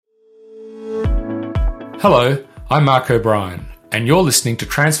Hello, I'm Mark O'Brien, and you're listening to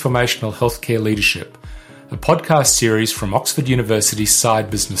Transformational Healthcare Leadership, a podcast series from Oxford University's Side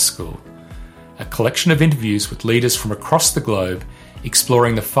Business School, a collection of interviews with leaders from across the globe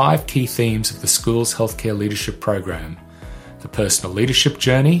exploring the 5 key themes of the school's healthcare leadership program: the personal leadership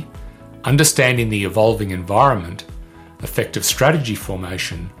journey, understanding the evolving environment, effective strategy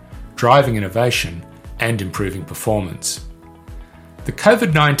formation, driving innovation, and improving performance. The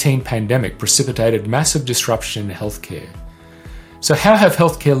COVID-19 pandemic precipitated massive disruption in healthcare. So how have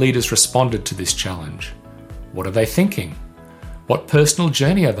healthcare leaders responded to this challenge? What are they thinking? What personal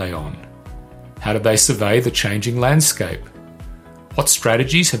journey are they on? How do they survey the changing landscape? What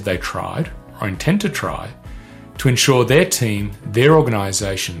strategies have they tried or intend to try to ensure their team, their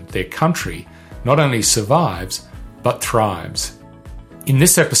organisation, their country not only survives but thrives? In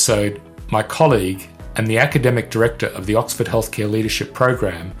this episode, my colleague and the Academic Director of the Oxford Healthcare Leadership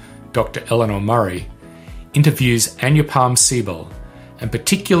Program, Dr. Eleanor Murray, interviews Anupam Sibal and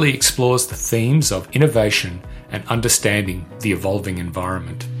particularly explores the themes of innovation and understanding the evolving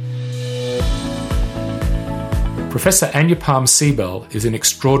environment. Professor Anupam Sibal is an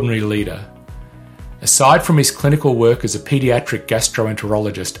extraordinary leader. Aside from his clinical work as a paediatric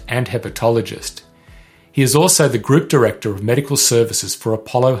gastroenterologist and hepatologist, he is also the Group Director of Medical Services for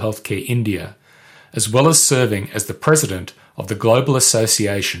Apollo Healthcare India, as well as serving as the President of the Global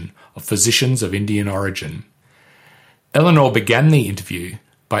Association of Physicians of Indian Origin. Eleanor began the interview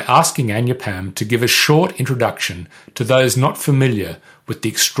by asking Anupam to give a short introduction to those not familiar with the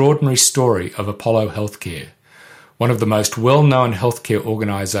extraordinary story of Apollo Healthcare, one of the most well-known healthcare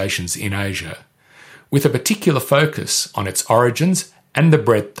organisations in Asia, with a particular focus on its origins and the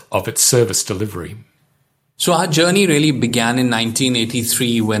breadth of its service delivery. So our journey really began in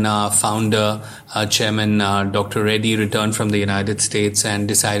 1983 when our founder, chairman, Dr. Reddy returned from the United States and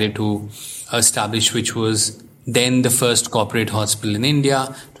decided to establish, which was then the first corporate hospital in India.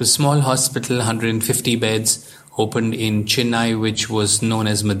 It was a small hospital, 150 beds, opened in Chennai, which was known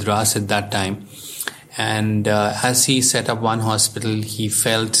as Madras at that time. And as he set up one hospital, he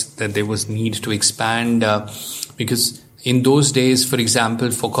felt that there was need to expand because in those days, for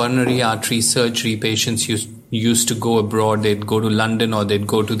example, for coronary artery surgery, patients used to go abroad. They'd go to London or they'd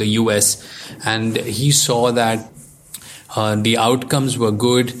go to the US. And he saw that the outcomes were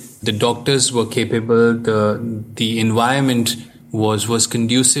good, the doctors were capable, the environment was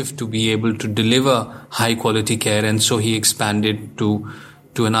conducive to be able to deliver high quality care. And so he expanded to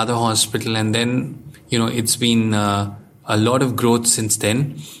another hospital. And then, it's been a lot of growth since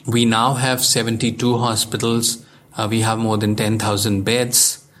then. We now have 72 hospitals. We have more than 10,000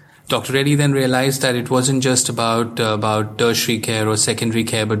 beds. Dr. Reddy then realized that it wasn't just about tertiary care or secondary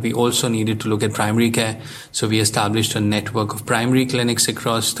care, but we also needed to look at primary care. So we established a network of primary clinics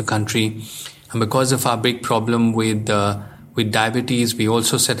across the country. And because of our big problem with diabetes, we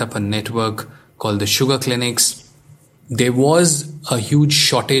also set up a network called the sugar clinics. There was a huge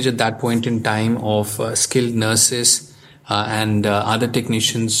shortage at that point in time of skilled nurses and other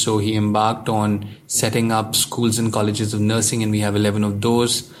technicians. So he embarked on setting up schools and colleges of nursing, and we have 11 of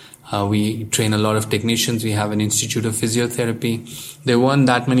those. We train a lot of technicians. We have an institute of physiotherapy. There weren't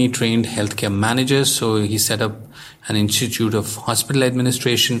that many trained healthcare managers, so he set up an institute of hospital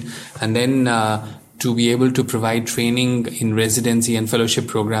administration. And then to be able to provide training in residency and fellowship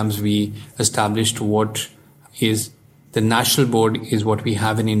programs, we established what is the national board is what we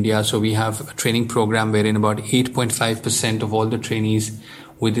have in India. So we have a training program wherein about 8.5% of all the trainees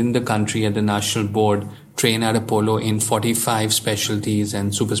within the country at the national board train at Apollo in 45 specialties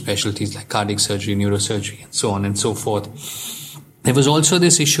and super specialties like cardiac surgery, neurosurgery, and so on and so forth. There was also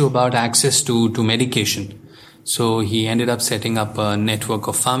this issue about access to medication. So he ended up setting up a network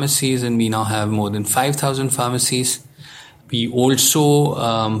of pharmacies, and we now have more than 5,000 pharmacies. We also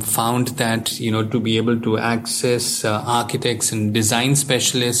found that, to be able to access architects and design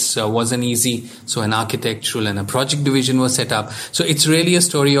specialists wasn't easy. So an architectural and a project division was set up. So it's really a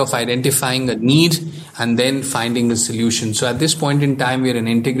story of identifying a need and then finding a solution. So at this point in time, we're an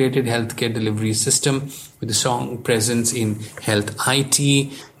integrated healthcare delivery system with a strong presence in health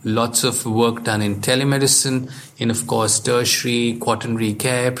IT, lots of work done in telemedicine, in, of course, tertiary, quaternary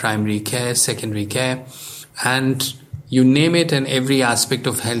care, primary care, secondary care, and you name it, and every aspect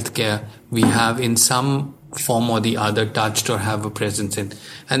of healthcare we have in some form or the other touched or have a presence in.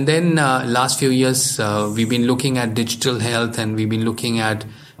 And then last few years, we've been looking at digital health, and we've been looking at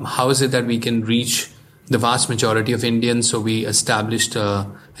how is it that we can reach the vast majority of Indians. So we established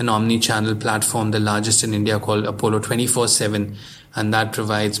an omni-channel platform, the largest in India, called Apollo 24/7, and that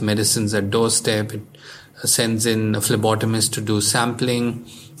provides medicines at doorstep. It sends in a phlebotomist to do sampling.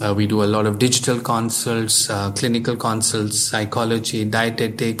 We do a lot of digital consults, clinical consults, psychology,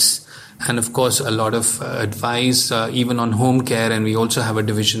 dietetics, and of course a lot of advice even on home care. And we also have a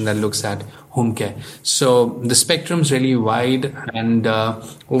division that looks at home care. So the spectrum's really wide, and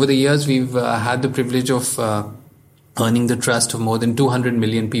over the years we've had the privilege of earning the trust of more than 200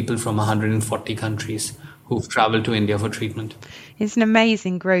 million people from 140 countries who've traveled to India for treatment. It's an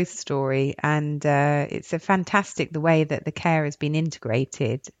amazing growth story, and it's a fantastic the way that the care has been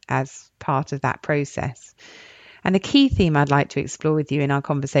integrated as part of that process. And a key theme I'd like to explore with you in our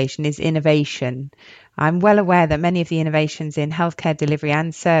conversation is innovation. I'm well aware that many of the innovations in healthcare delivery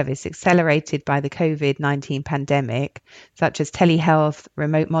and service accelerated by the COVID-19 pandemic, such as telehealth,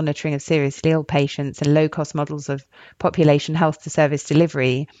 remote monitoring of seriously ill patients, and low-cost models of population health to service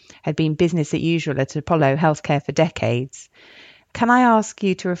delivery, had been business as usual at Apollo Healthcare for decades. Can I ask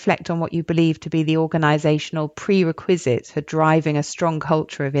you to reflect on what you believe to be the organisational prerequisites for driving a strong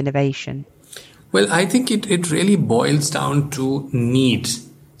culture of innovation? Well, I think it really boils down to need.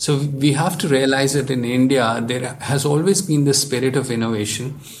 So we have to realize that in India, there has always been the spirit of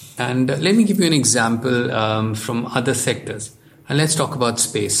innovation. And let me give you an example from other sectors. And let's talk about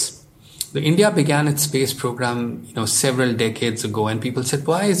space. India began its space program, several decades ago. And people said,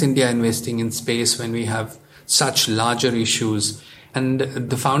 why is India investing in space when we have such larger issues? And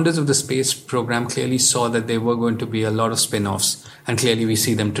the founders of the space program clearly saw that there were going to be a lot of spin-offs. And clearly we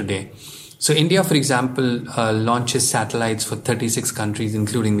see them today. So India, for example, launches satellites for 36 countries,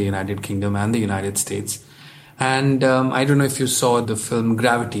 including the United Kingdom and the United States. And I don't know if you saw the film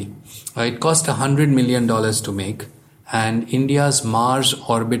Gravity. It cost $100 million to make. And India's Mars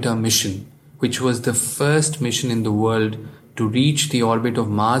Orbiter mission, which was the first mission in the world to reach the orbit of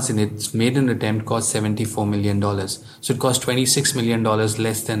Mars in its maiden attempt, cost $74 million. So it cost $26 million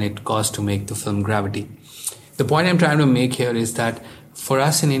less than it cost to make the film Gravity. The point I'm trying to make here is that for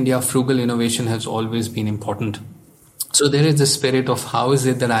us in India, frugal innovation has always been important. So there is the spirit of how is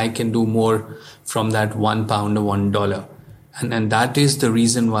it that I can do more from that £1 or $1. And that is the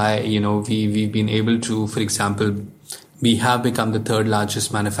reason why, we've been able to, for example, we have become the third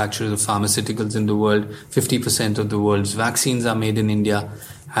largest manufacturer of pharmaceuticals in the world. 50% of the world's vaccines are made in India.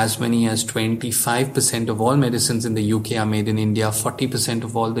 As many as 25% of all medicines in the UK are made in India. 40%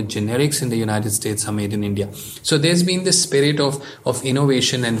 of all the generics in the United States are made in India. So there's been this spirit of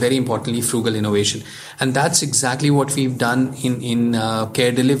innovation, and very importantly, frugal innovation. And that's exactly what we've done in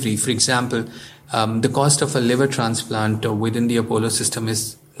care delivery. For example, the cost of a liver transplant within the Apollo system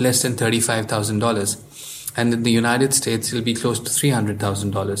is less than $35,000. And in the United States, it'll be close to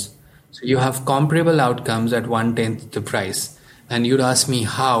 $300,000. So you have comparable outcomes at 1/10 the price. And you'd ask me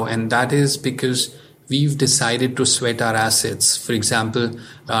how, and that is because we've decided to sweat our assets. For example,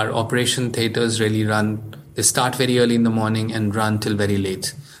 our operation theaters really they start very early in the morning and run till very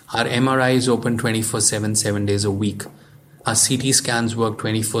late. Our MRI is open 24/7, 7 days a week. Our CT scans work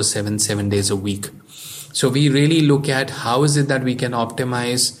 24/7, 7 days a week. So we really look at how is it that we can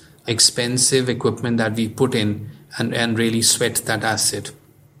optimize expensive equipment that we put in and really sweat that asset.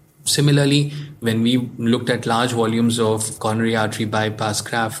 Similarly, when we looked at large volumes of coronary artery bypass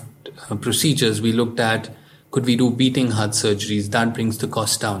graft procedures, we looked at could we do beating heart surgeries? That brings the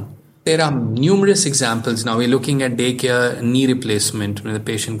cost down. There are numerous examples. Now we're looking at daycare knee replacement when the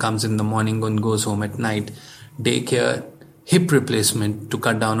patient comes in the morning and goes home at night. Daycare hip replacement to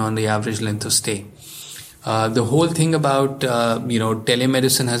cut down on the average length of stay. The whole thing about,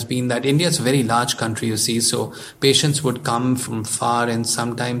 telemedicine has been that India is a very large country, you see, so patients would come from far, and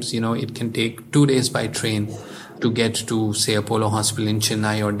sometimes, it can take 2 days by train to get to, say, Apollo Hospital in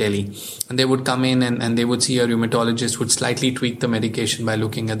Chennai or Delhi. And they would come in and they would see a rheumatologist, would slightly tweak the medication by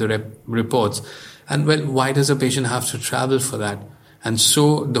looking at the reports. And well, why does a patient have to travel for that? And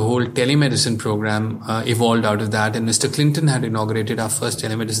so the whole telemedicine program evolved out of that. And Mr. Clinton had inaugurated our first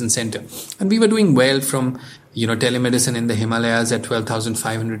telemedicine center. And we were doing well from, telemedicine in the Himalayas at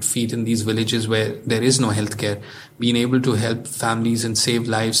 12,500 feet in these villages where there is no healthcare, being able to help families and save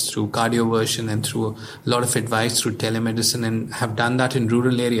lives through cardioversion and through a lot of advice through telemedicine, and have done that in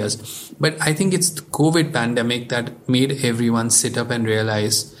rural areas. But I think it's the COVID pandemic that made everyone sit up and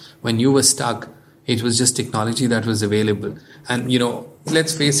realize when you were stuck, it was just technology that was available. And,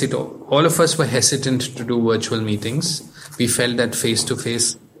 let's face it, all of us were hesitant to do virtual meetings. We felt that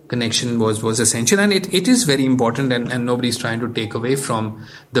face-to-face connection was essential. And it is very important, and nobody's trying to take away from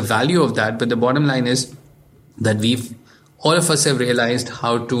the value of that. But the bottom line is that we've all of us have realized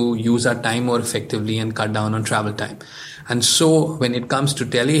how to use our time more effectively and cut down on travel time. And so when it comes to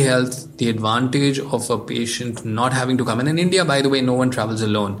telehealth, the advantage of a patient not having to come in India, by the way, no one travels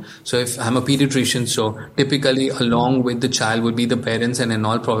alone. So if I'm a pediatrician, so typically along with the child would be the parents and in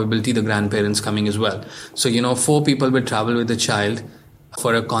all probability the grandparents coming as well. So, 4 people will travel with the child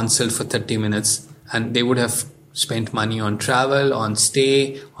for a consult for 30 minutes and they would have spent money on travel, on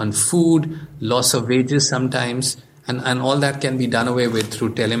stay, on food, loss of wages sometimes, and all that can be done away with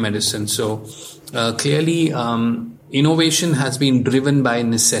through telemedicine. So clearly, innovation has been driven by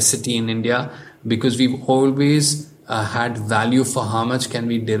necessity in India because we've always had value for how much can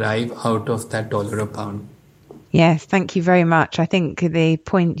we derive out of that dollar a pound. Yes, thank you very much. I think the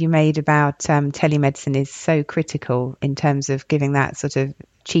point you made about telemedicine is so critical in terms of giving that sort of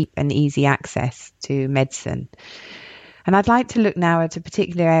cheap and easy access to medicine. And I'd like to look now at a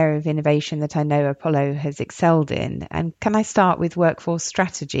particular area of innovation that I know Apollo has excelled in. And can I start with workforce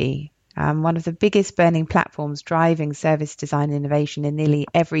strategy? One of the biggest burning platforms driving service design innovation in nearly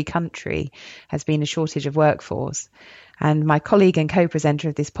every country has been a shortage of workforce. And my colleague and co-presenter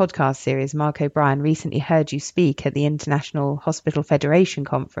of this podcast series, Mark O'Brien, recently heard you speak at the International Hospital Federation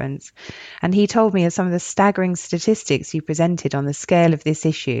Conference. And he told me of some of the staggering statistics you presented on the scale of this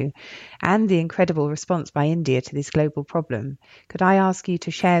issue and the incredible response by India to this global problem. Could I ask you to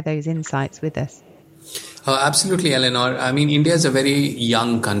share those insights with us? Absolutely, Eleanor. I mean, India is a very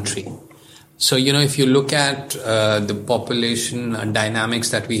young country. So, if you look at the population dynamics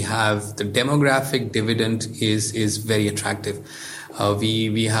that we have, the demographic dividend is very attractive.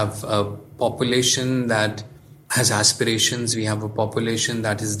 We have a population that has aspirations. We have a population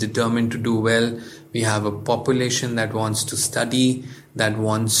that is determined to do well. We have a population that wants to study, that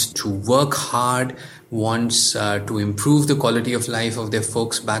wants to work hard, wants to improve the quality of life of their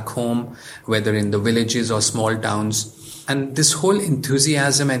folks back home, whether in the villages or small towns. And this whole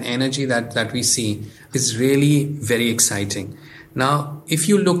enthusiasm and energy that we see is really very exciting. Now, if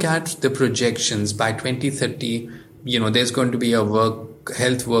you look at the projections by 2030, there's going to be a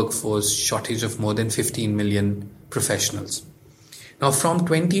health workforce shortage of more than 15 million professionals. Now, from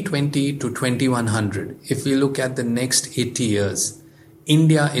 2020 to 2100, if we look at the next 80 years,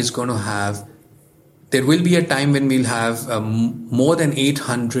 India is going to have, there will be a time when we'll have more than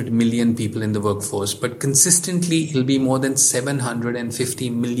 800 million people in the workforce, but consistently it'll be more than 750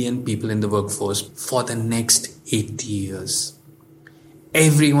 million people in the workforce for the next 80 years.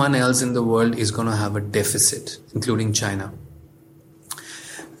 Everyone else in the world is going to have a deficit, including China.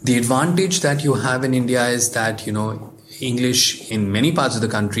 The advantage that you have in India is that, English in many parts of the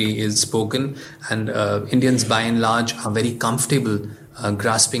country is spoken, and Indians by and large are very comfortable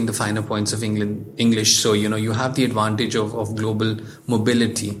grasping the finer points of English. So, you have the advantage of global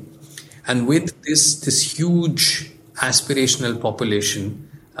mobility. And with this huge aspirational population,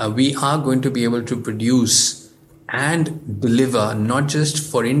 we are going to be able to produce and deliver, not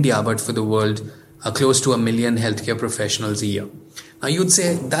just for India, but for the world, close to 1 million healthcare professionals a year. Now, you'd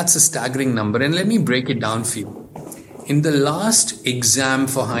say that's a staggering number. And let me break it down for you. In the last exam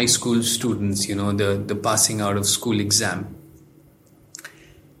for high school students, the passing out of school exam,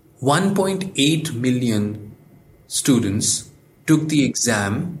 1.8 million students took the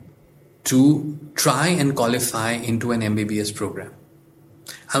exam to try and qualify into an MBBS program.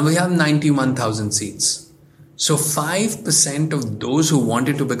 And we have 91,000 seats. So 5% of those who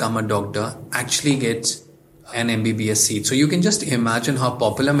wanted to become a doctor actually get an MBBS seat. So you can just imagine how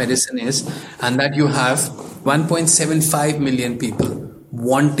popular medicine is, and that you have 1.75 million people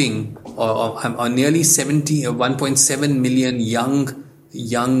wanting, or nearly 1.7 million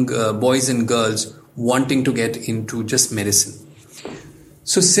young boys and girls wanting to get into just medicine.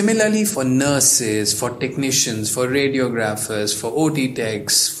 So similarly for nurses, for technicians, for radiographers, for OT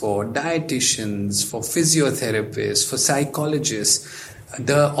techs, for dietitians, for physiotherapists, for psychologists,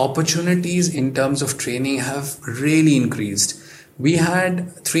 the opportunities in terms of training have really increased. We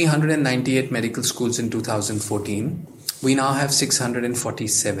had 398 medical schools in 2014. We now have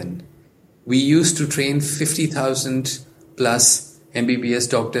 647. We used to train 50,000 plus MBBS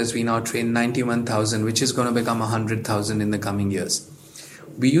doctors. We now train 91,000, which is going to become 100,000 in the coming years.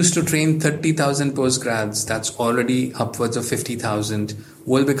 We used to train 30,000 postgrads. That's already upwards of 50,000.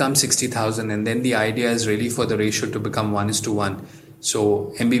 Will become 60,000. And then the idea is really for the ratio to become 1:1.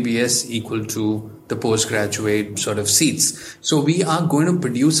 So MBBS equal to the postgraduate sort of seats. So we are going to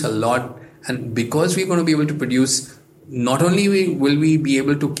produce a lot. And because we're going to be able to produce, not only will we be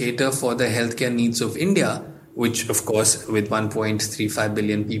able to cater for the healthcare needs of India, which of course with 1.35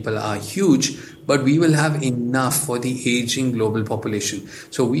 billion people are huge, but we will have enough for the aging global population.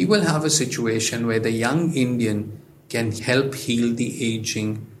 So we will have a situation where the young Indian can help heal the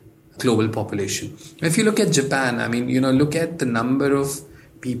aging global population. If you look at Japan, look at the number of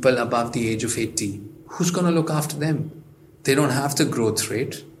people above the age of 80. Who's going to look after them? They don't have the growth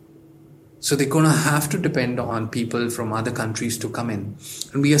rate. So they're going to have to depend on people from other countries to come in.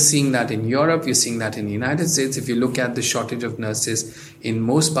 And we are seeing that in Europe, we're seeing that in the United States. If you look at the shortage of nurses in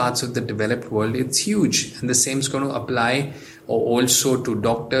most parts of the developed world, it's huge. And the same is going to apply also to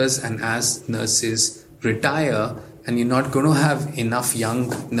doctors. And as nurses retire, and you're not going to have enough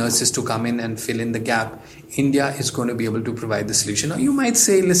young nurses to come in and fill in the gap, India is going to be able to provide the solution. Now, you might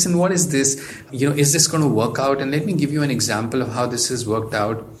say, listen, what is this? Is this going to work out? And let me give you an example of how this has worked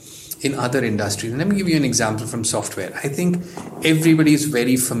out in other industries. And let me give you an example from software. I think everybody is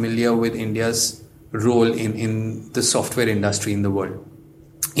very familiar with India's role in the software industry in the world.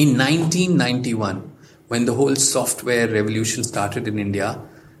 In 1991, when the whole software revolution started in India,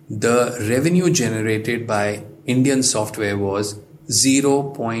 the revenue generated by Indian software was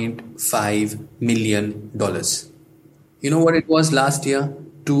 $0.5 million. You know what it was last year?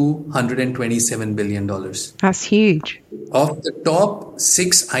 $227 billion. That's huge. Of the top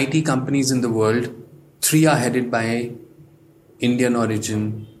 6 IT companies in the world, 3 are headed by Indian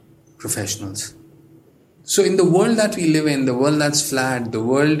origin professionals. So in the world that we live in, the world that's flat, the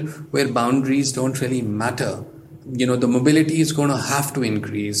world where boundaries don't really matter, the mobility is going to have to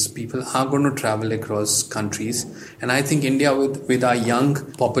increase. People are going to travel across countries. And I think India, with our young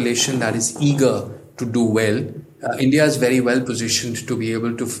population that is eager to do well, India is very well positioned to be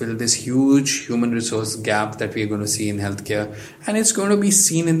able to fill this huge human resource gap that we're going to see in healthcare. And it's going to be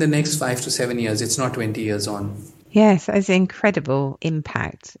seen in the next 5 to 7 years. It's not 20 years on. Yes, that's incredible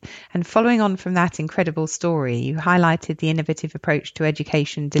impact. And following on from that incredible story, you highlighted the innovative approach to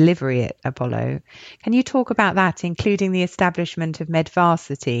education delivery at Apollo. Can you talk about that, including the establishment of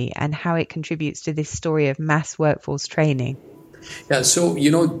Medvarsity and how it contributes to this story of mass workforce training? Yeah, so,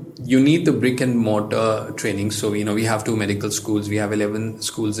 you need the brick and mortar training. So, we have 2 medical schools. We have 11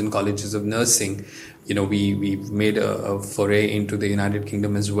 schools and colleges of nursing. We've made a foray into the United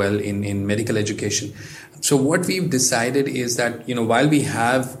Kingdom as well in medical education. So what we've decided is that, while we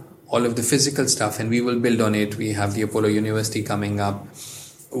have all of the physical stuff and we will build on it, we have the Apollo University coming up,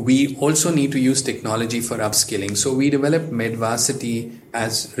 we also need to use technology for upskilling. So we developed Medvarsity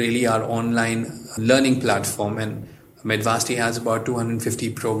as really our online learning platform, and Medvarsity has about 250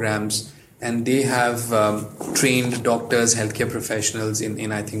 programs, and they have trained doctors, healthcare professionals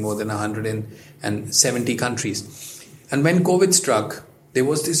in I think more than 170 countries. And when COVID struck, there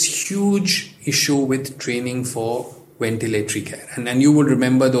was this huge issue with training for ventilatory care. And you would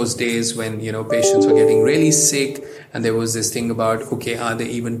remember those days when, patients were getting really sick, and there was this thing about, okay, are they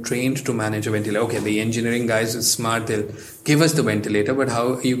even trained to manage a ventilator? Okay, the engineering guys are smart, they'll give us the ventilator, but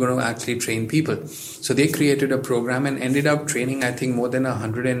how are you going to actually train people? So they created a program and ended up training, I think, more than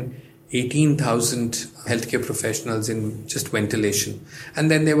 118,000 healthcare professionals in just ventilation. And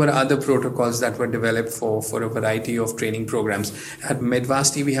then there were other protocols that were developed for a variety of training programs. At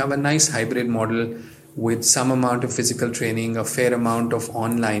Medvarsity, we have a nice hybrid model with some amount of physical training, a fair amount of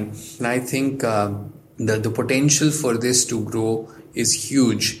online. And I think the potential for this to grow is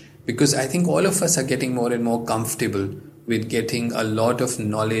huge, because I think all of us are getting more and more comfortable with getting a lot of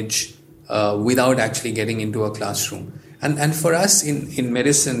knowledge without actually getting into a classroom. And for us in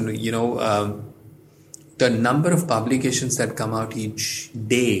medicine, the number of publications that come out each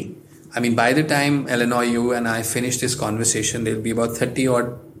day, by the time Eleanor, you and I finish this conversation, there'll be about 30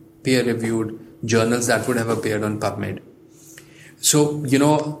 odd peer-reviewed journals that would have appeared on PubMed. So,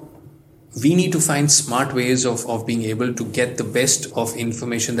 we need to find smart ways of being able to get the best of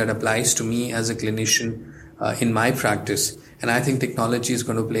information that applies to me as a clinician in my practice. And I think technology is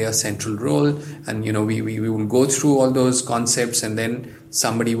going to play a central role. And, we will go through all those concepts, and then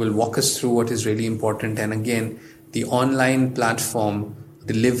somebody will walk us through what is really important. And again, the online platform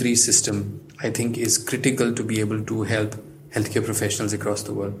delivery system, I think, is critical to be able to help healthcare professionals across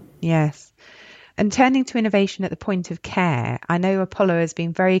the world. Yes. And turning to innovation at the point of care, I know Apollo has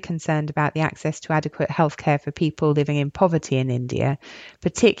been very concerned about the access to adequate healthcare for people living in poverty in India,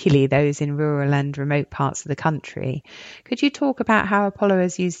 particularly those in rural and remote parts of the country. Could you talk about how Apollo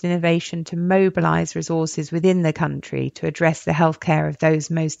has used innovation to mobilize resources within the country to address the healthcare of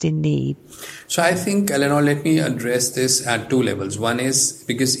those most in need? So I think, Eleanor, let me address this at 2 levels. One is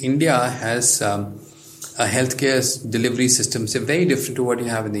because India has a healthcare delivery systems are very different to what you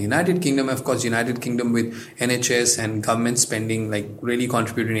have in the United Kingdom. Of course, United Kingdom with NHS and government spending really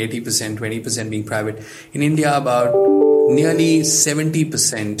contributing 80%, 20% being private. In India, about nearly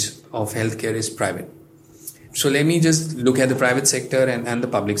 70% of healthcare is private. So let me just look at the private sector and the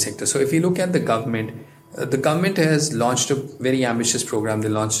public sector. So if you look at the government, The government has launched a very ambitious program. They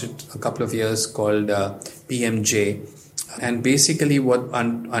launched it a couple of years called PMJ. And basically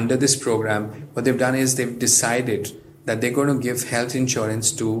under this program, what they've done is they've decided that they're going to give health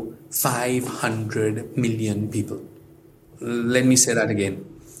insurance to 500 million people. Let me say that again.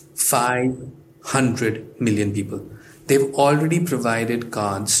 500 million people. They've already provided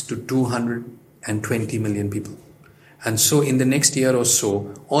cards to 220 million people. And so in the next year or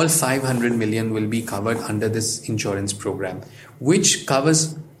so, all 500 million will be covered under this insurance program, which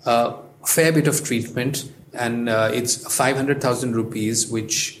covers a fair bit of treatment. And it's 500,000 rupees,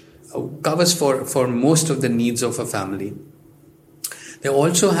 which covers for most of the needs of a family. They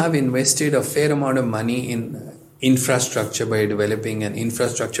also have invested a fair amount of money in infrastructure by developing an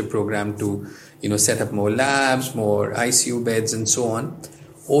infrastructure program to, set up more labs, more ICU beds, and so on.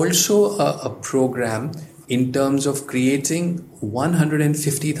 Also a program in terms of creating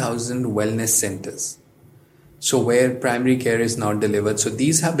 150,000 wellness centers. So where primary care is now delivered. So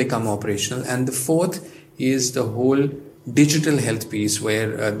these have become operational. And the fourth is the whole digital health piece,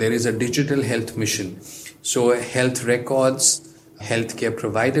 where there is a digital health mission. So health records, healthcare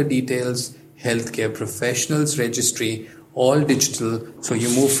provider details, healthcare professionals registry, all digital. So you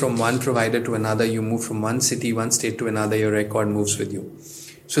move from one provider to another, you move from one city, one state to another, your record moves with you.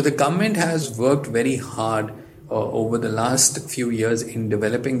 So the government has worked very hard over the last few years in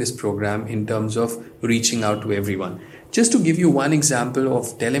developing this program in terms of reaching out to everyone. Just to give you one example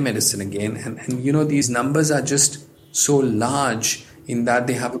of telemedicine again, and these numbers are just so large in that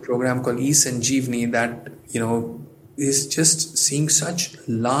they have a program called eSanjeevani that, is just seeing such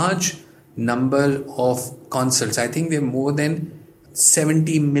large number of consults. I think there are more than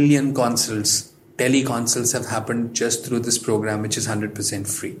 70 million consults, teleconsults have happened just through this program, which is 100%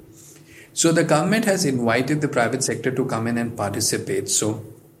 free. So the government has invited the private sector to come in and participate. So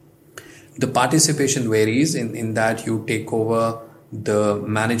the participation varies in that you take over the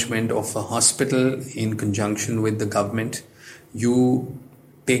management of a hospital in conjunction with the government. You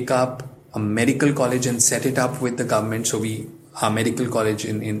take up a medical college and set it up with the government. So our medical college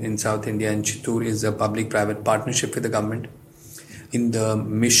in South India in Chittoor is a public-private partnership with the government. In the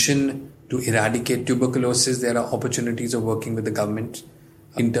mission to eradicate tuberculosis, there are opportunities of working with the government.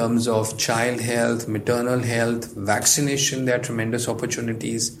 In terms of child health, maternal health, vaccination, there are tremendous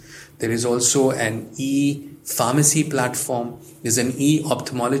opportunities. There is also an e-pharmacy platform. There's an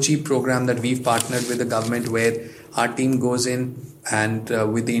e-ophthalmology program that we've partnered with the government, where our team goes in and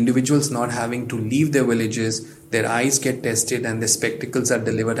with the individuals not having to leave their villages, their eyes get tested and their spectacles are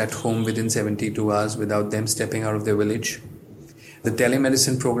delivered at home within 72 hours without them stepping out of their village. The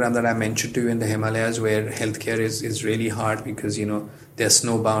telemedicine program that I mentioned to you in the Himalayas, where healthcare is really hard because, they're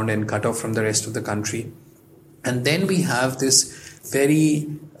snowbound and cut off from the rest of the country. And then we have this very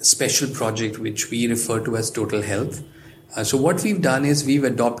special project which we refer to as Total Health. So what we've done is we've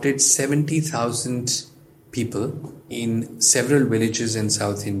adopted 70,000 people in several villages in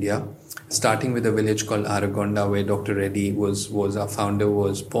South India, starting with a village called Aragonda, where Dr. Reddy was our founder,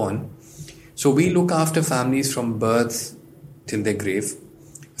 was born. So we look after families from birth till their grave.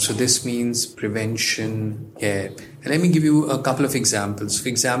 So this means prevention, care. And let me give you a couple of examples. For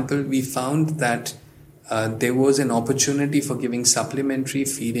example, we found that there was an opportunity for giving supplementary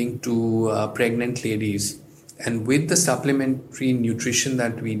feeding to pregnant ladies. And with the supplementary nutrition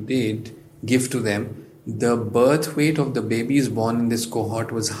that we did give to them, the birth weight of the babies born in this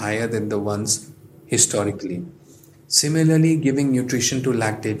cohort was higher than the ones historically. Similarly, giving nutrition to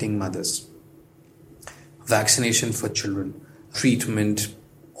lactating mothers, vaccination for children, treatment,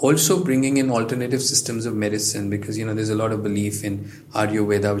 also bringing in alternative systems of medicine, because there's a lot of belief in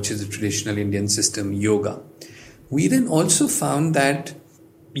Ayurveda, which is a traditional Indian system, yoga. We then also found that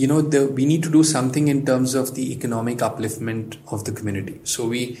we need to do something in terms of the economic upliftment of the community. So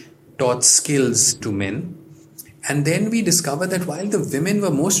we taught skills to men, and then we discovered that while the women were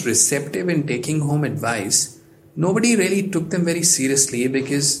most receptive in taking home advice, nobody really took them very seriously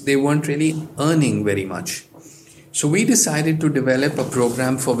because they weren't really earning very much. So we decided to develop a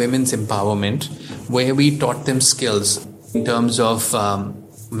program for women's empowerment, where we taught them skills in terms of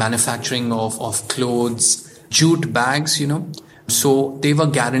manufacturing of clothes, jute bags, So they were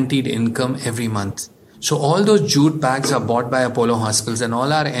guaranteed income every month. So all those jute bags are bought by Apollo hospitals, and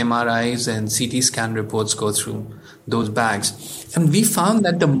all our MRIs and CT scan reports go through those bags. And we found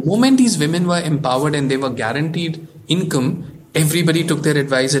that the moment these women were empowered and they were guaranteed income, everybody took their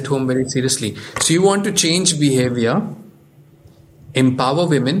advice at home very seriously. So you want to change behavior, empower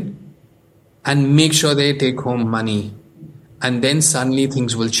women, and make sure they take home money. And then suddenly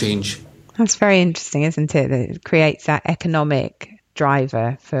things will change. That's very interesting, isn't it? That it creates that economic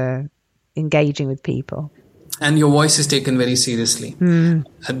driver for engaging with people. And your voice is taken very seriously.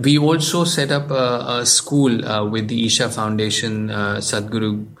 We also set up a school with the Isha Foundation,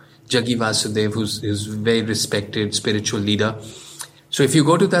 Sadhguru Jaggi Vasudev, who's a very respected spiritual leader. So if you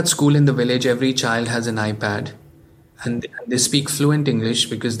go to that school in the village, every child has an iPad. And they speak fluent English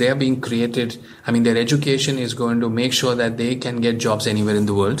because they are being created. I mean, their education is going to make sure that they can get jobs anywhere in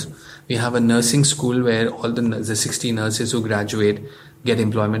the world. We have a nursing school where all the 60 nurses who graduate get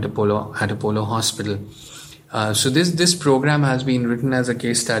employment at Apollo Hospital. So this program has been written as a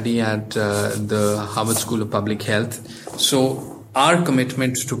case study at the Harvard School of Public Health. So our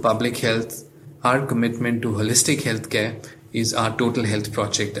commitment to public health, our commitment to holistic healthcare is our total health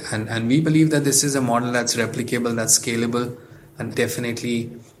project. And we believe that this is a model that's replicable, that's scalable, and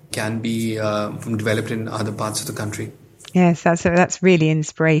definitely can be developed in other parts of the country. Yes, that's really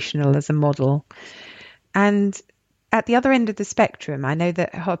inspirational as a model. And at the other end of the spectrum, I know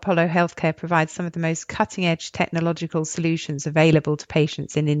that Apollo Healthcare provides some of the most cutting-edge technological solutions available to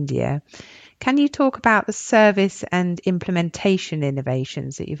patients in India. Can you talk about the service and implementation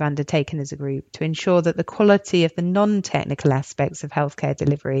innovations that you've undertaken as a group to ensure that the quality of the non-technical aspects of healthcare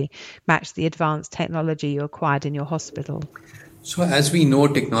delivery match the advanced technology you acquired in your hospital? So as we know,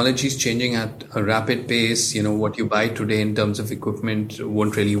 technology is changing at a rapid pace. What you buy today in terms of equipment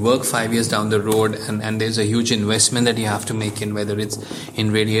won't really work 5 years down the road. And there's a huge investment that you have to make in, whether it's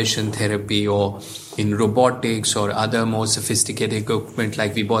in radiation therapy or in robotics or other more sophisticated equipment.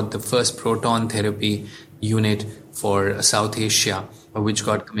 Like we bought the first proton therapy unit for South Asia, which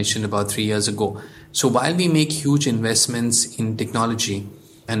got commissioned about 3 years ago. So while we make huge investments in technology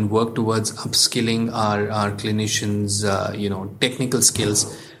and work towards upskilling our clinicians, technical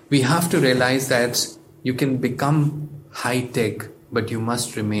skills, we have to realize that you can become high tech, but you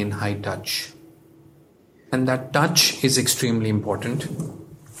must remain high touch. And that touch is extremely important.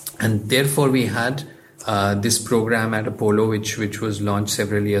 And therefore we had this program at Apollo, which was launched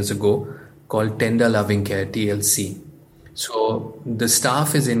several years ago, called Tender Loving Care, TLC. So the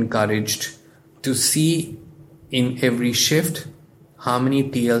staff is encouraged to see in every shift how many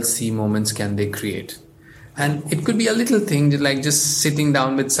TLC moments can they create. And it could be a little thing like just sitting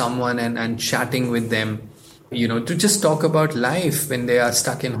down with someone and chatting with them, to just talk about life when they are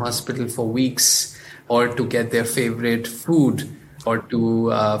stuck in hospital for weeks, or to get their favorite food, or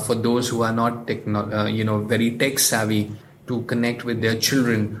to for those who are not very tech savvy, to connect with their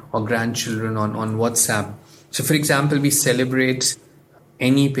children or grandchildren on WhatsApp. So for example, we celebrate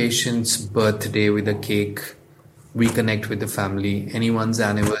any patient's birthday with a cake. We connect with the family. Anyone's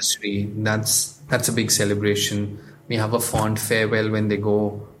anniversary, that's a big celebration. We have a fond farewell when they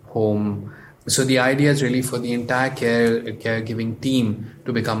go home. So the idea is really for the entire caregiving team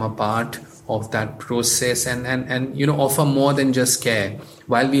to become a part of that process and offer more than just care.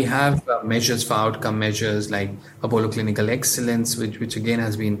 While we have measures for outcome measures like Apollo Clinical Excellence, which again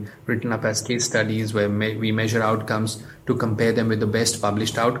has been written up as case studies where we measure outcomes to compare them with the best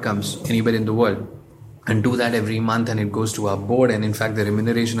published outcomes anywhere in the world. And do that every month, and it goes to our board. And in fact, the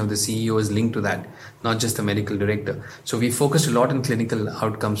remuneration of the CEO is linked to that, not just the medical director. So we focus a lot on clinical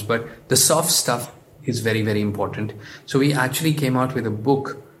outcomes, but the soft stuff is very, very important. So we actually came out with a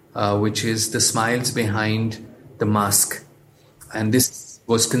book, which is The Smiles Behind the Mask. And this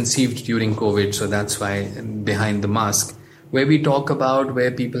was conceived during COVID, so that's why Behind the Mask, where we talk about where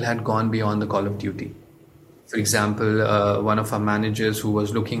people had gone beyond the call of duty. For example, one of our managers who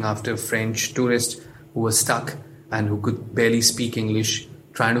was looking after French tourists who was stuck and who could barely speak English,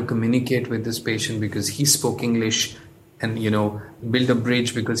 trying to communicate with this patient because he spoke English, and build a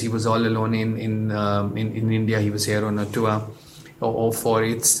bridge because he was all alone in India. He was here on a tour, or for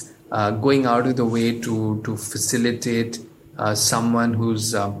its going out of the way to facilitate someone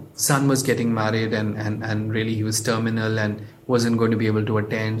whose son was getting married and really he was terminal and wasn't going to be able to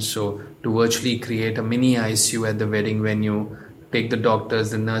attend. So to virtually create a mini ICU at the wedding venue, take the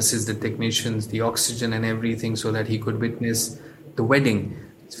doctors, the nurses, the technicians, the oxygen and everything so that he could witness the wedding.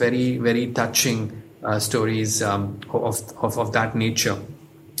 It's very, very touching stories of that nature.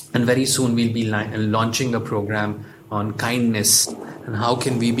 And very soon we'll be launching a program on kindness and how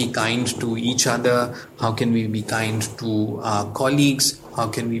can we be kind to each other, how can we be kind to our colleagues, how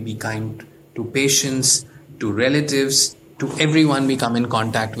can we be kind to patients, to relatives, to everyone we come in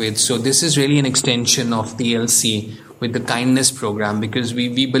contact with. So this is really an extension of TLC with the kindness program, because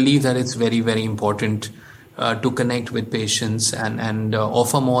we believe that it's very, very important to connect with patients and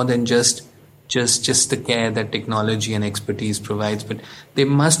offer more than just the care that technology and expertise provides. But they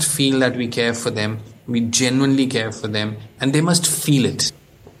must feel that we care for them, we genuinely care for them, and they must feel it.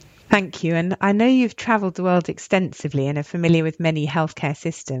 Thank you. And I know you've travelled the world extensively and are familiar with many healthcare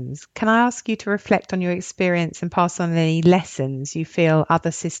systems. Can I ask you to reflect on your experience and pass on any lessons you feel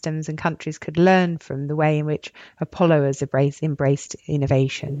other systems and countries could learn from the way in which Apollo has embraced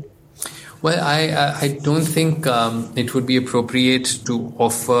innovation? Well, I don't think it would be appropriate to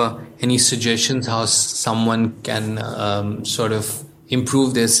offer any suggestions how someone can sort of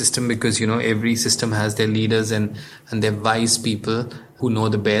improve their system, because, every system has their leaders and their wise people who know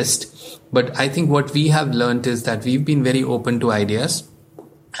the best. But I think what we have learned is that we've been very open to ideas,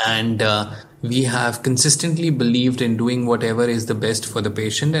 and we have consistently believed in doing whatever is the best for the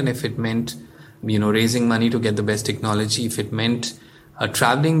patient. And if it meant, raising money to get the best technology, if it meant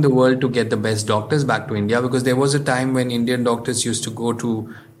traveling the world to get the best doctors back to India, because there was a time when Indian doctors used to go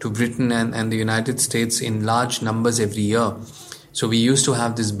to Britain and the United States in large numbers every year. So we used to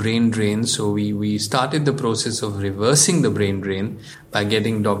have this brain drain. So we started the process of reversing the brain drain by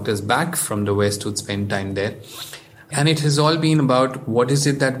getting doctors back from the West who'd spend time there. And it has all been about what is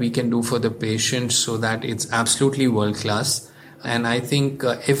it that we can do for the patient so that it's absolutely world class. And I think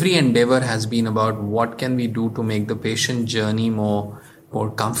every endeavor has been about what can we do to make the patient journey more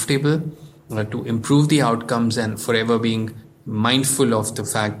comfortable, to improve the outcomes, and forever being mindful of the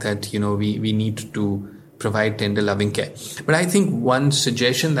fact that, we need to provide tender, loving care. But I think one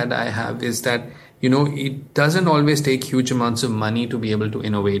suggestion that I have is that, it doesn't always take huge amounts of money to be able to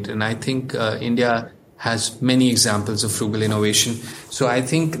innovate. And I think India has many examples of frugal innovation. So I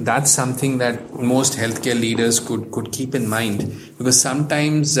think that's something that most healthcare leaders could keep in mind, because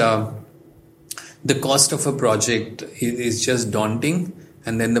sometimes the cost of a project is just daunting,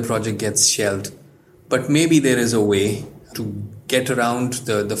 and then the project gets shelved. But maybe there is a way to get around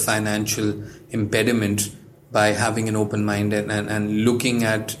the financial impediment by having an open mind and looking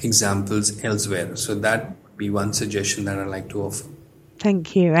at examples elsewhere. So that would be one suggestion that I'd like to offer.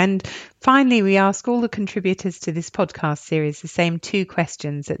 Thank you. And finally, we ask all the contributors to this podcast series the same 2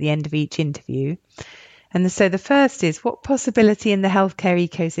 questions at the end of each interview. And so the first is, what possibility in the healthcare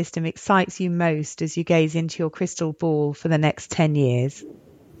ecosystem excites you most as you gaze into your crystal ball for the next 10 years?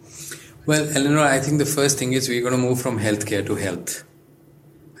 Well, Eleanor, I think the first thing is we're going to move from healthcare to health.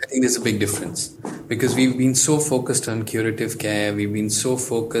 I think there's a big difference, because we've been so focused on curative care, we've been so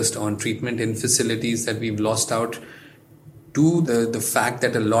focused on treatment in facilities that we've lost out to the fact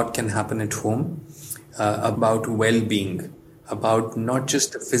that a lot can happen at home, about well-being, about not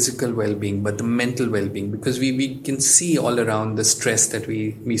just the physical well-being, but the mental well-being, because we can see all around the stress that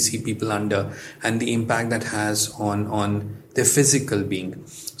we see people under and the impact that has on their physical being.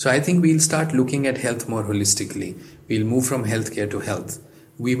 So I think we'll start looking at health more holistically. We'll move from healthcare to health.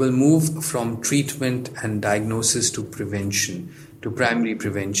 We will move from treatment and diagnosis to prevention, to primary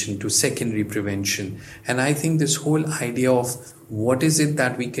prevention, to secondary prevention. And I think this whole idea of what is it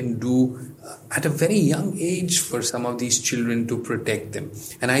that we can do at a very young age for some of these children to protect them.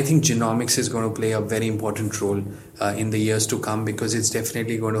 And I think genomics is going to play a very important role in the years to come, because it's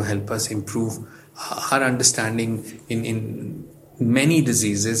definitely going to help us improve our understanding in many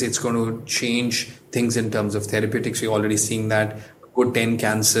diseases. It's going to change things in terms of therapeutics. We're already seeing that. Good 10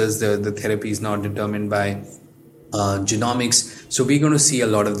 cancers, the therapy is now determined by genomics. So we're going to see a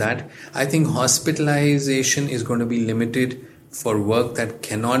lot of that. I think hospitalization is going to be limited for work that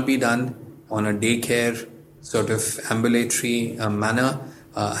cannot be done on a daycare sort of ambulatory manner.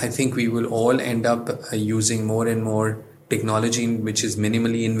 I think we will all end up using more and more technology which is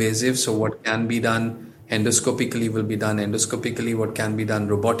minimally invasive. So what can be done endoscopically will be done endoscopically. What can be done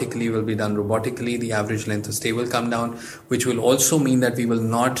robotically will be done robotically. The average length of stay will come down, which will also mean that we will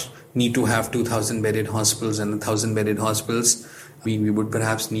not need to have 2,000 bedded hospitals and 1,000 bedded hospitals. We would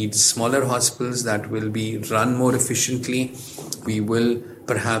perhaps need smaller hospitals that will be run more efficiently. We will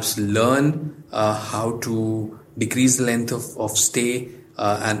perhaps learn how to decrease the length of stay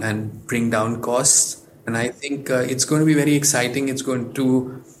and bring down costs. And I think it's going to be very exciting. It's going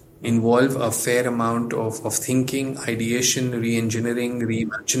to involve a fair amount of thinking, ideation, re-engineering,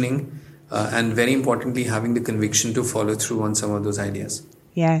 reimagining, and very importantly, having the conviction to follow through on some of those ideas.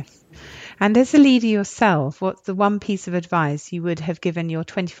 Yes. And as a leader yourself, what's the one piece of advice you would have given your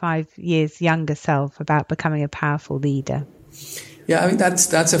 25 years younger self about becoming a powerful leader? Yeah, I mean,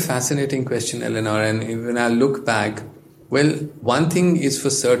 that's a fascinating question, Eleanor. And when I look back, well, one thing is for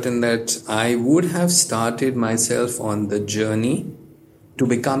certain, that I would have started myself on the journey to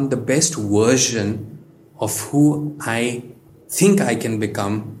become the best version of who I think I can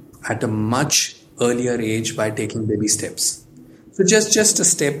become at a much earlier age by taking baby steps. So just a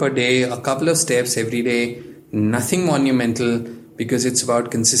step a day, a couple of steps every day, nothing monumental, because it's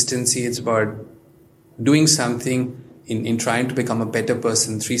about consistency. It's about doing something in trying to become a better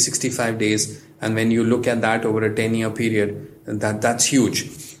person, 365 days. And when you look at that over a 10-year period, that's huge.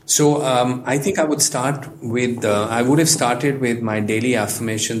 So I think I would have started with my daily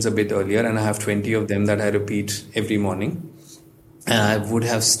affirmations a bit earlier, and I have 20 of them that I repeat every morning. And I would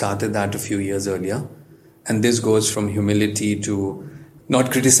have started that a few years earlier. And this goes from humility to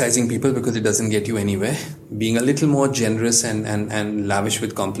not criticizing people because it doesn't get you anywhere. Being a little more generous and lavish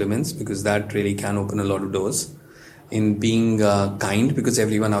with compliments, because that really can open a lot of doors. In being kind, because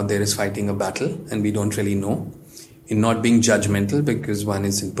everyone out there is fighting a battle and we don't really know. In not being judgmental, because one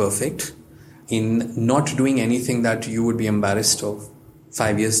is imperfect. In not doing anything that you would be embarrassed of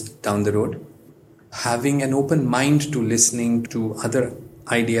 5 years down the road. Having an open mind to listening to other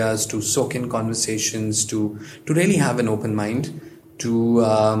ideas, to soak in conversations, to really have an open mind, to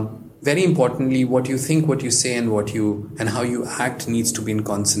very importantly, what you think, what you say, and how you act needs to be in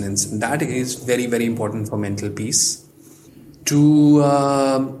consonance. And that is very, very important for mental peace. To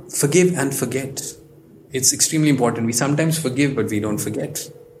forgive and forget. It's extremely important. We sometimes forgive, but we don't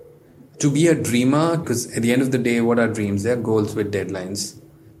forget. To be a dreamer, because at the end of the day, what are dreams? They're goals with deadlines.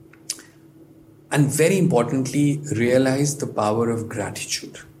 And very importantly, realize the power of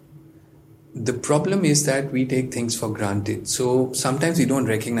gratitude. The problem is that we take things for granted. So sometimes we don't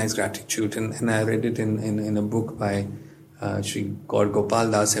recognize gratitude. And I read it in a book by Sri Gaur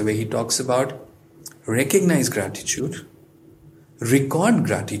Gopal Das, where he talks about recognize gratitude, record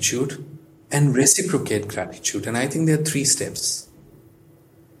gratitude, and reciprocate gratitude. And I think there are 3 steps.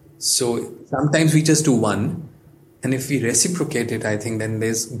 So sometimes we just do one. And if we reciprocate it, I think then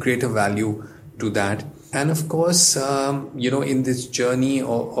there's greater value to that. And of course, in this journey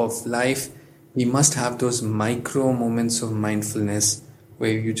of life, we must have those micro moments of mindfulness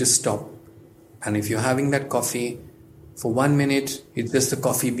where you just stop. And if you're having that coffee, for 1 minute, it's just the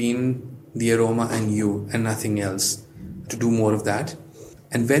coffee bean, the aroma, and you, and nothing else. To do more of that.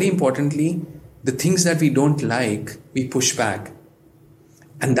 And very importantly, the things that we don't like, we push back.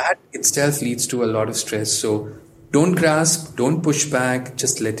 And that itself leads to a lot of stress. So don't grasp, don't push back,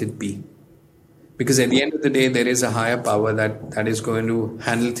 just let it be. Because at the end of the day, there is a higher power that is going to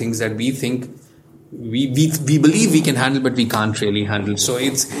handle things that we think we believe we can handle, but we can't really handle. So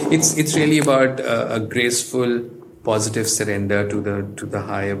it's really about a graceful, positive surrender to the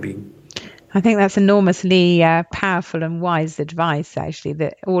higher being. I think that's enormously powerful and wise advice, actually,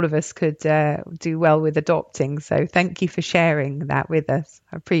 that all of us could do well with adopting. So thank you for sharing that with us.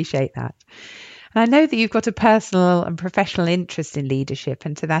 I appreciate that. And I know that you've got a personal and professional interest in leadership,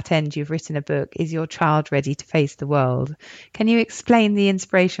 and to that end, you've written a book, Is Your Child Ready to Face the World? Can you explain the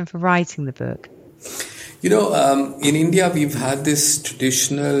inspiration for writing the book? In India, we've had this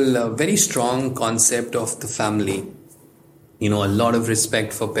traditional, very strong concept of the family. A lot of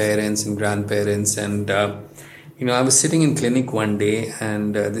respect for parents and grandparents. And, I was sitting in clinic one day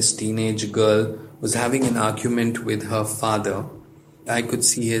and this teenage girl was having an argument with her father. I could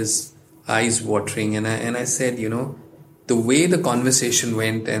see his eyes watering. And I said, the way the conversation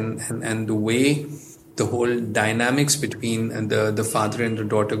went and the way the whole dynamics between the father and the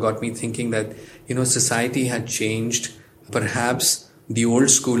daughter got me thinking that, society had changed. Perhaps the old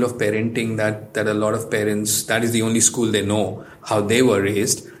school of parenting that a lot of parents, that is the only school they know, how they were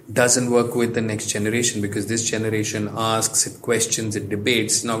raised, doesn't work with the next generation, because this generation asks, it questions, it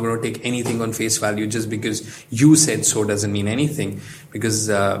debates. It's not going to take anything on face value. Just because you said so doesn't mean anything, because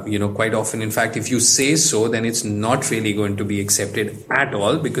quite often, in fact, if you say so, then it's not really going to be accepted at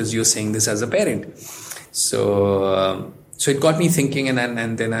all, because you're saying this as a parent. So it got me thinking,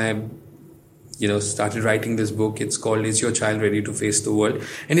 and then I started writing this book. It's called Is Your Child Ready to Face the World?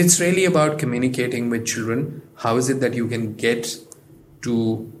 And it's really about communicating with children. How is it that you can get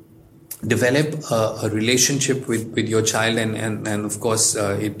to develop a relationship with your child? And of course,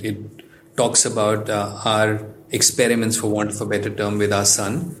 it talks about our experiments, for want of a better term, with our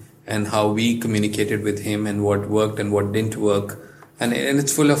son, and how we communicated with him and what worked and what didn't work. And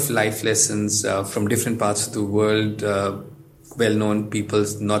it's full of life lessons from different parts of the world, well-known people,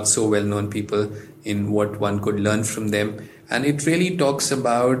 not so well-known people, in what one could learn from them. And it really talks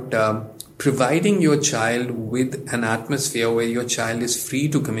about providing your child with an atmosphere where your child is free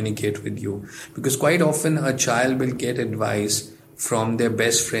to communicate with you. Because quite often a child will get advice from their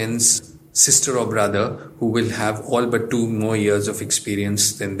best friend's sister or brother, who will have all but 2 more years of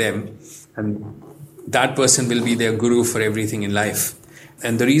experience than them. And that person will be their guru for everything in life.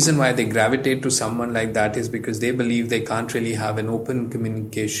 And the reason why they gravitate to someone like that is because they believe they can't really have an open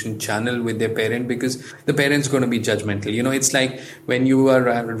communication channel with their parent, because the parent's going to be judgmental. It's like when you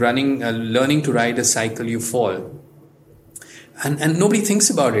are learning to ride a cycle, you fall. And nobody thinks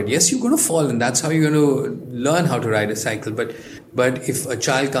about it. Yes, you're going to fall, and that's how you're going to learn how to ride a cycle. But if a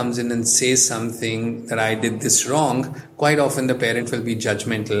child comes in and says something that I did this wrong, quite often the parent will be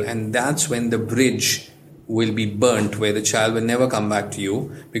judgmental, and that's when the bridge will be burnt, where the child will never come back to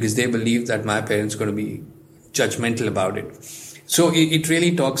you because they believe that my parent's going to be judgmental about it. So it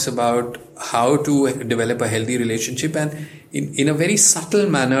really talks about how to develop a healthy relationship, and in a very subtle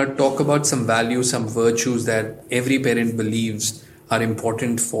manner talk about some values, some virtues that every parent believes are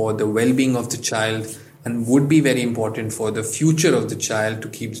important for the well-being of the child and would be very important for the future of the child, to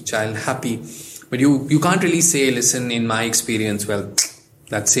keep the child happy. But you can't really say, listen, in my experience, well,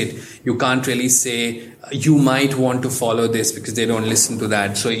 that's it. You can't really say you might want to follow this, because they don't listen to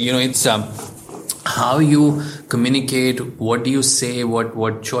that. So, it's how you communicate, what do you say,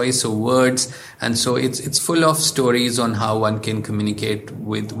 what choice of words. And so it's full of stories on how one can communicate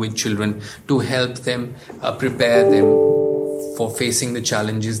with children to help them prepare them for facing the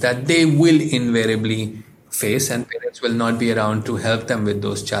challenges that they will invariably face, and parents will not be around to help them with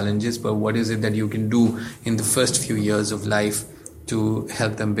those challenges. But what is it that you can do in the first few years of life to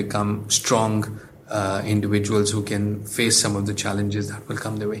help them become strong individuals who can face some of the challenges that will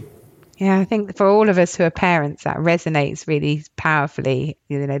come their way? Yeah, I think for all of us who are parents, that resonates really powerfully,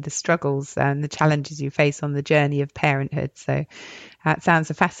 the struggles and the challenges you face on the journey of parenthood. So that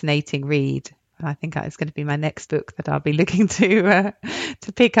sounds a fascinating read. I think it's going to be my next book that I'll be looking to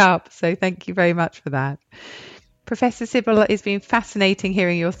pick up. So thank you very much for that. Professor Sibal, it's been fascinating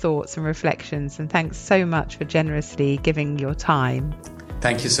hearing your thoughts and reflections, and thanks so much for generously giving your time.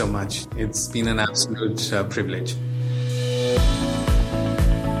 Thank you so much. It's been an absolute privilege.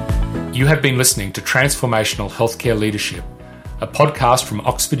 You have been listening to Transformational Healthcare Leadership, a podcast from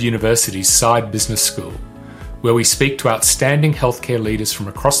Oxford University's Side Business School, where we speak to outstanding healthcare leaders from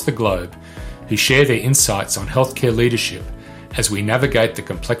across the globe who share their insights on healthcare leadership as we navigate the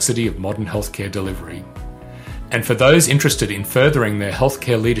complexity of modern healthcare delivery. And for those interested in furthering their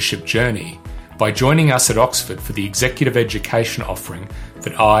healthcare leadership journey, by joining us at Oxford for the executive education offering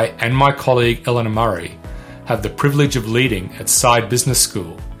that I and my colleague Eleanor Murray have the privilege of leading at Side Business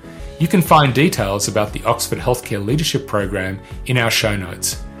School, you can find details about the Oxford Healthcare Leadership Program in our show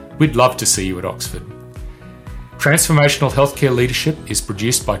notes. We'd love to see you at Oxford. Transformational Healthcare Leadership is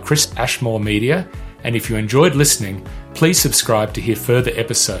produced by Chris Ashmore Media, and if you enjoyed listening, please subscribe to hear further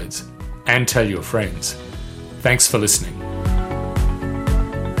episodes and tell your friends. Thanks for listening.